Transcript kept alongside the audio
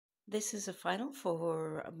This is a final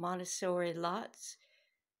for Montessori Lots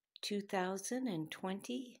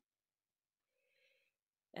 2020.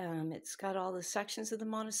 It's got all the sections of the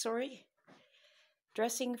Montessori.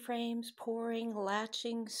 Dressing frames, pouring,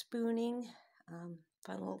 latching, spooning,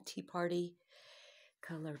 final tea party,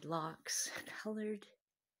 colored locks, colored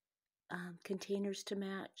containers to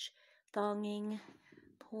match, thonging,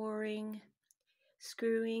 pouring,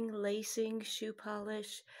 screwing, lacing, shoe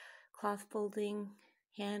polish, cloth folding,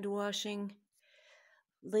 hand washing,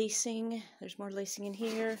 lacing. There's more lacing in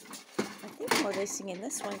here. I think more lacing in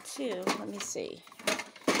this one too. Let me see.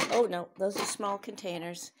 Oh no, those are small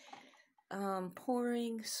containers.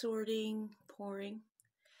 Pouring, sorting, pouring.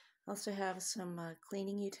 Also have some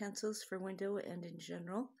cleaning utensils for window and in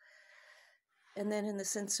general. And then in the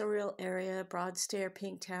sensorial area, broad stair,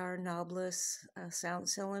 pink tower, knobless, sound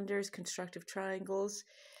cylinders, constructive triangles.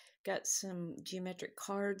 Got some geometric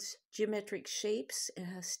cards, geometric shapes,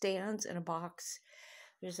 stands, and a box.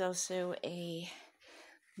 There's also a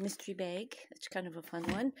mystery bag. That's kind of a fun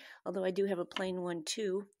one, although I do have a plain one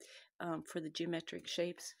too for the geometric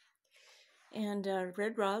shapes. And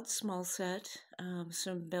red rods, small set,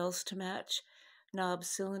 some bells to match, knob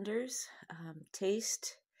cylinders,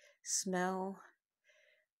 taste, smell,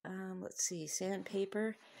 let's see,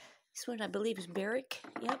 sandpaper. This one I believe is Barrick.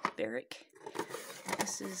 Yep, Barrick.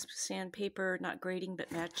 This is sandpaper, not grading,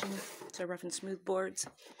 but matching. So rough and smooth boards.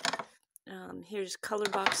 Here's color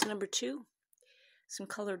box number 2. Some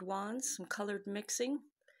colored wands, some colored mixing,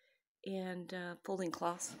 and folding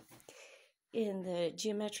cloths. In the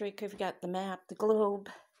geometric, we've got the map, the globe,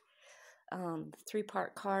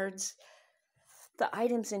 3-part cards. The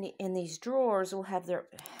items in these drawers will have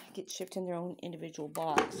get shipped in their own individual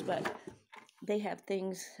box, but they have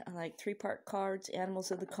things like 3-part cards,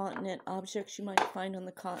 animals of the continent, objects you might find on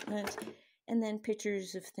the continent, and then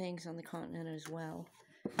pictures of things on the continent as well.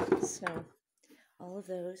 So, all of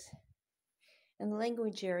those. In the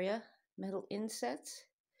language area, metal insets,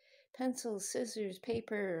 pencils, scissors,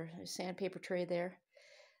 paper, there's sandpaper tray there.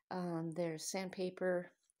 There's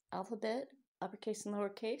sandpaper alphabet, uppercase and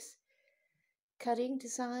lowercase. Cutting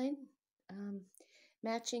design,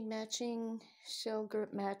 matching, shell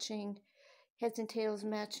grip matching, heads and tails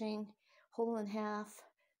matching, hole in half,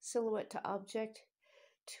 silhouette to object,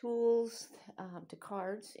 tools to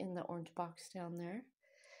cards in the orange box down there.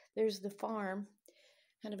 There's the farm.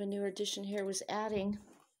 Kind of a newer addition here was adding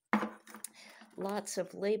lots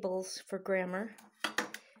of labels for grammar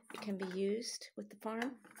that can be used with the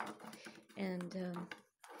farm. And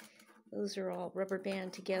those are all rubber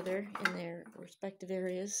band together in their respective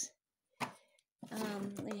areas.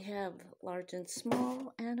 They have large and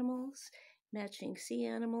small animals, matching sea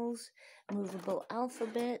animals, movable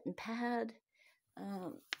alphabet and pad.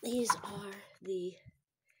 These are the,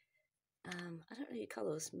 I don't know what you call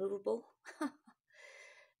those, movable,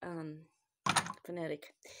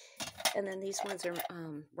 phonetic. And then these ones are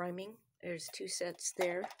rhyming. There's 2 sets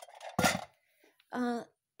there. And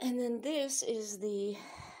then this is the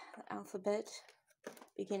alphabet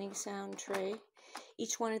beginning sound tray.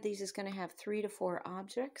 Each one of these is going to have 3 to 4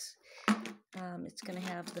 objects. It's going to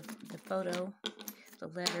have the photo, the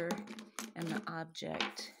letter, and the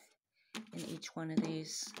object in each one of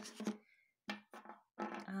these.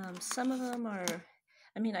 Some of them are,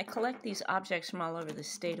 I collect these objects from all over the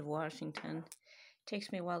state of Washington. It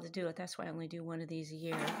takes me a while to do it. That's why I only do one of these a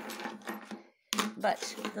year.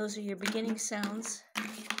 But those are your beginning sounds.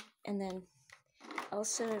 And then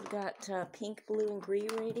also I've got pink, blue, and green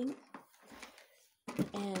rating.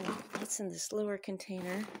 And it's in this lower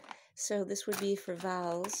container. So this would be for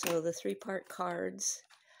vowels. So the 3-part cards,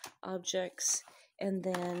 objects, and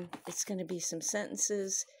then it's going to be some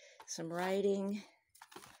sentences, some writing,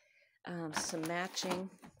 some matching.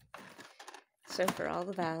 So for all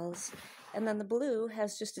the vowels. And then the blue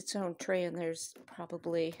has just its own tray, and there's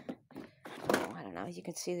probably, I don't know, you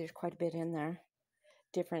can see there's quite a bit in there.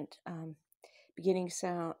 Different beginning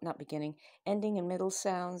sound, not beginning, ending and middle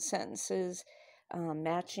sounds, sentences,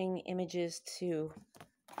 matching images to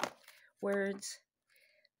words.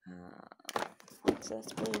 So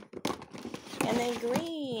that's blue. And then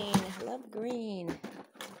green. I love green.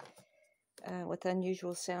 With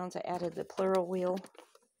unusual sounds, I added the plural wheel.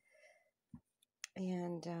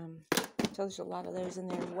 And so there's a lot of those in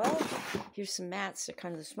there as well. Here's some mats. They're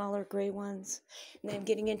kind of the smaller gray ones. And then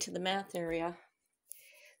getting into the math area.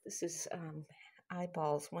 This is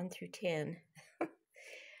eyeballs 1 through 10.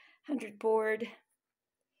 100 board.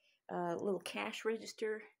 Little cash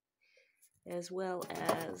register. As well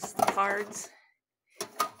as the cards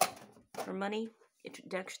for money.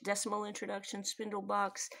 Decimal introduction. Spindle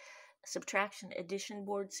box. subtraction, addition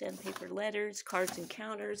board, sandpaper letters, cards and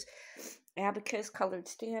counters, abacus, colored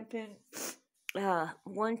stamping,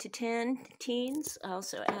 1 to 10 teens. I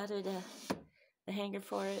also added a hanger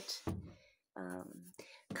for it,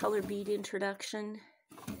 color bead introduction,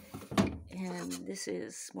 and this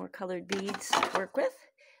is more colored beads to work with,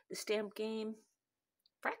 the stamp game,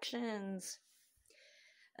 fractions,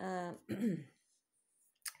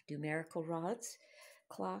 numerical rods,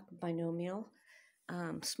 clock, binomial,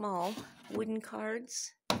 small wooden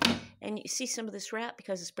cards, and you see some of this wrap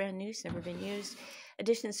because it's brand new, it's never been used.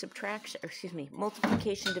 Addition, subtraction, or excuse me,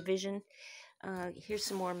 multiplication, division. Here's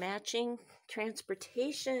some more matching.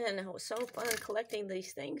 Transportation. It was so fun collecting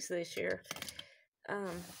these things this year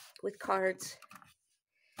with cards.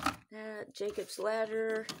 Jacob's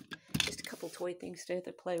ladder. Just a couple toy things to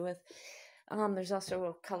play with. There's also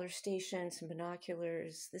a color station, some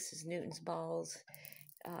binoculars. This is Newton's balls,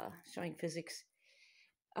 showing physics.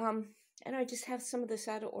 And I just have some of this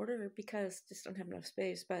out of order because I just don't have enough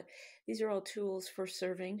space. But these are all tools for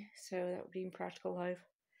serving, so that would be in practical life.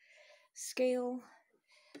 Scale.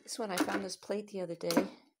 This one, I found this plate the other day.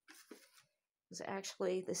 It was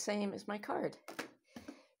actually the same as my card.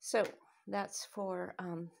 So that's for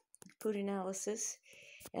food analysis.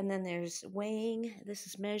 And then there's weighing. This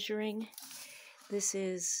is measuring. This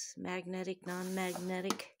is magnetic,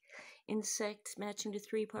 non-magnetic. Insects matching to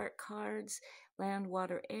 3-part cards. Land,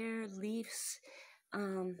 water, air, leaves.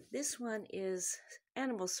 This one is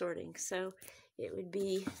animal sorting. So it would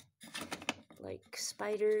be like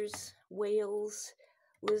spiders, whales,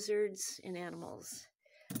 lizards, and animals.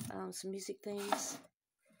 Some music things.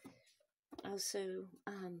 Also,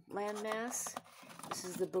 landmass. This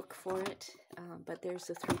is the book for it, but there's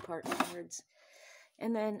the 3-part cards.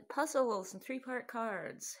 And then puzzles and 3-part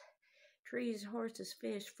cards. Trees, horses,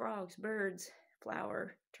 fish, frogs, birds,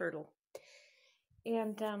 flower, turtle.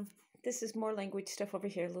 And this is more language stuff over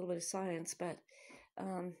here, a little bit of science, but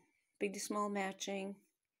big to small matching,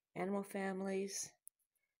 animal families,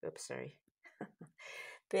 oops, sorry,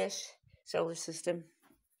 fish, solar system,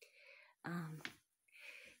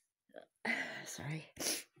 sorry,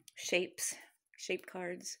 shapes, shape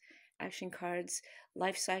cards, action cards,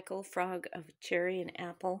 life cycle, frog of cherry and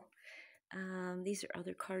apple. These are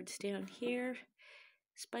other cards down here.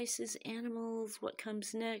 Spices, animals, what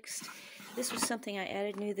comes next. This was something I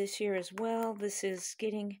added new this year as well. This is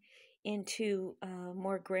getting into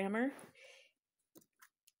more grammar.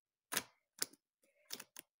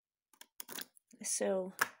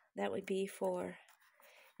 So that would be for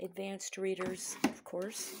advanced readers, of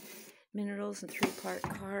course. Minerals and 3-part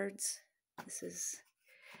cards. This is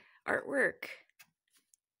artwork.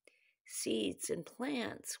 Seeds and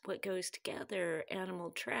plants, what goes together,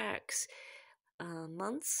 animal tracks,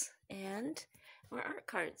 months, and more art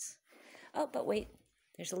cards. Oh, but wait,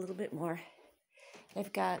 there's a little bit more.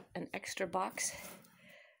 I've got an extra box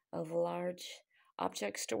of large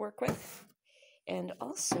objects to work with. And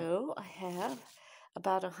also, I have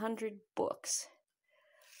about 100 books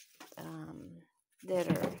that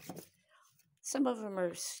are, some of them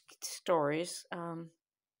are stories,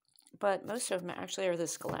 but most of them actually are the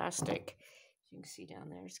Scholastic. You can see down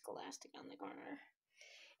there, Scholastic on the corner.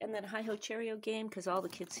 And then Hi-Ho Cheerio game, because all the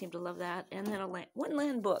kids seem to love that. And then one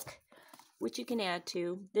land book, which you can add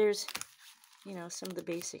to. There's, you know, some of the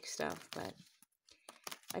basic stuff, but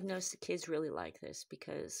I've noticed the kids really like this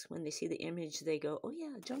because when they see the image, they go, oh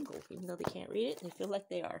yeah, jungle, even though they can't read it, they feel like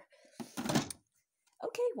they are.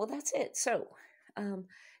 Okay, well, that's it. So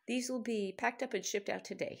these will be packed up and shipped out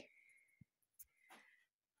today.